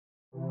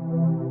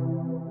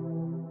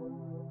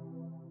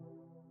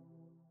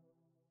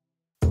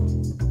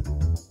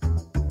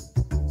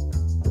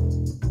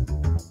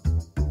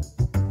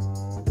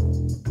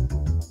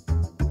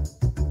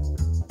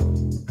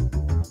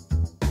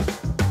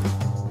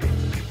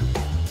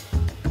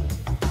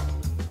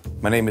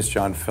My name is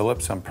John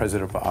Phillips. I'm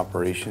President of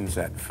Operations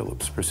at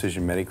Phillips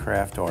Precision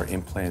Medicraft, our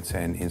Implants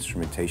and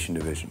Instrumentation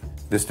division.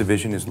 This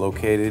division is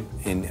located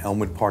in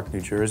Elmwood Park, New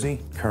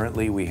Jersey.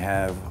 Currently, we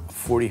have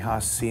 40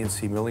 Haas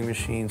CNC milling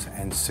machines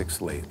and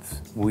 6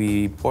 lathes.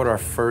 We bought our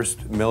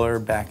first miller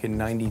back in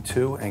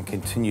 '92 and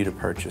continue to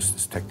purchase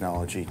this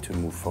technology to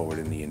move forward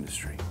in the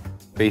industry.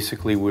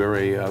 Basically,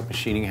 we're a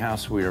machining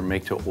house. We are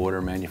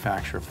make-to-order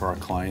manufacturer for our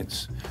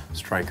clients,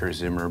 Stryker,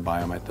 Zimmer,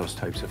 Biomet, those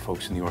types of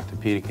folks in the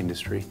orthopedic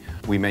industry.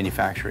 We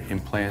manufacture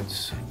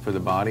implants for the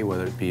body,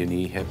 whether it be a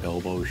knee, hip,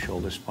 elbow,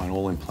 shoulder, spine,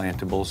 all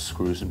implantables,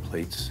 screws and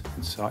plates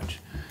and such.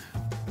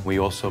 We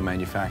also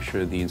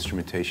manufacture the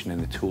instrumentation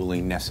and the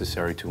tooling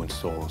necessary to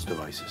install those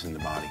devices in the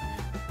body.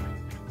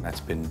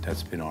 That's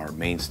been our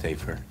mainstay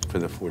for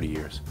the 40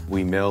 years.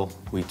 We mill,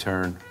 we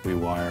turn, we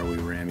wire, we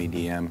ram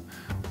EDM,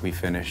 we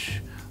finish.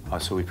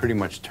 So we pretty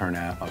much turn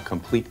out a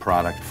complete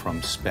product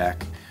from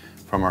spec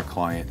from our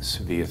clients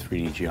via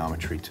 3D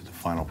geometry to the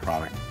final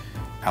product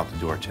out the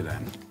door to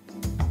them.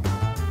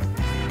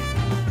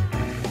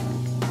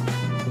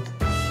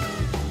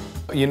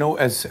 You know,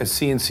 as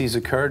CNCs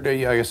occurred,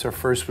 I guess our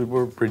first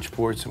were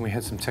Bridgeports, and we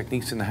had some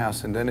techniques in the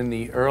house. And then in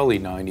the early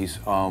 '90s,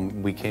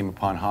 we came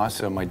upon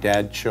Haas. My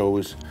dad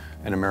chose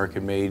an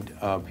American-made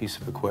piece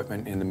of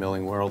equipment in the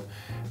milling world.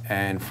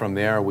 And from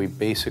there, we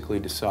basically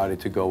decided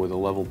to go with a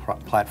level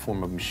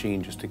platform of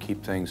machine just to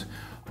keep things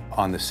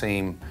on the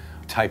same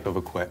type of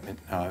equipment,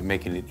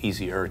 making it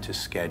easier to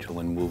schedule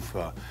and move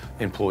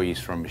employees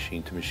from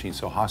machine to machine.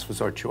 So Haas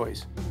was our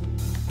choice.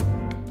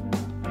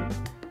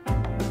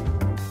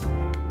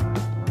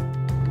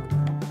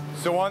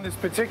 So on this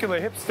particular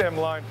hip stem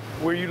line,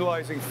 we're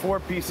utilizing 4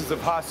 pieces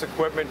of Haas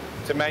equipment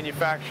to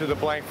manufacture the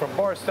blank from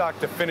bar stock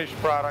to finished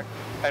product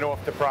and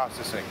off to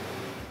processing.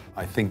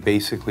 I think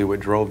basically what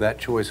drove that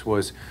choice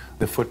was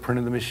the footprint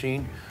of the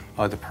machine.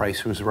 The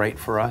price was right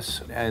for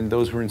us, and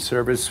those were in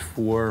service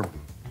for,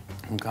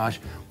 oh gosh,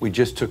 we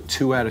just took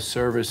 2 out of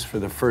service for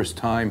the first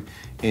time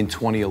in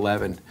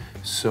 2011.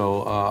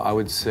 So I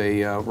would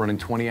say running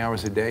 20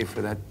 hours a day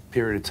for that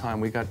period of time,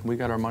 we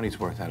got our money's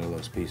worth out of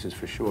those pieces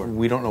for sure.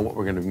 We don't know what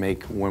we're going to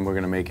make, when we're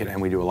going to make it,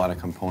 and we do a lot of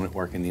component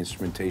work in the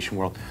instrumentation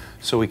world.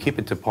 So we keep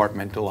it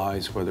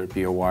departmentalized, whether it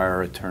be a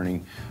wire, a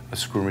turning, a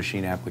screw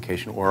machine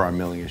application, or our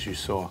milling, as you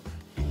saw.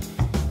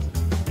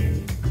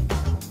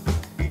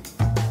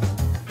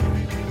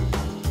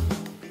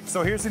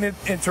 So here's an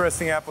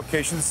interesting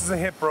application. This is a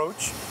hip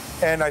broach,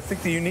 and I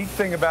think the unique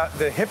thing about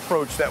the hip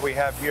broach that we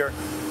have here,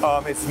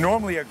 it's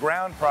normally a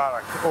ground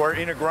product or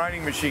in a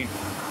grinding machine,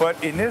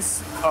 but in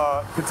this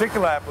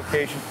particular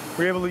application,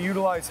 we're able to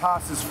utilize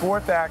Haas's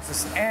 4th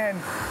axis and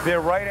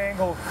their right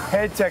angle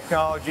head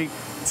technology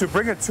to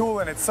bring a tool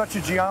in at such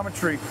a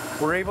geometry.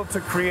 We're able to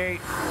create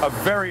a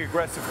very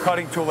aggressive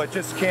cutting tool that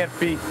just can't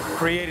be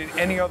created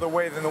any other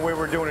way than the way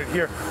we're doing it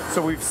here.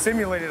 So we've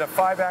simulated a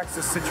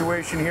 5-axis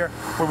situation here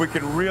where we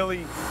can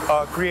really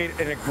create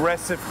an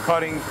aggressive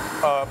cutting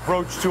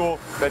broach tool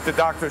that the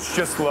doctors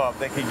just love.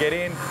 They can get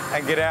in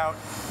and get out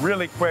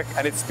really quick,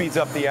 and it speeds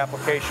up the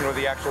application or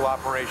the actual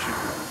operation.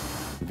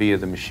 Via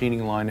the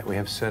machining line that we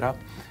have set up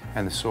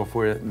and the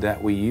software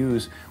that we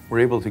use, we're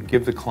able to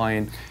give the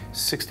client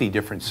 60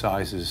 different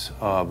sizes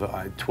of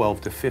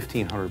 12 to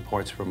 1,500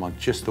 parts per month,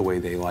 just the way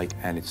they like,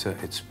 and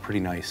it's pretty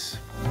nice.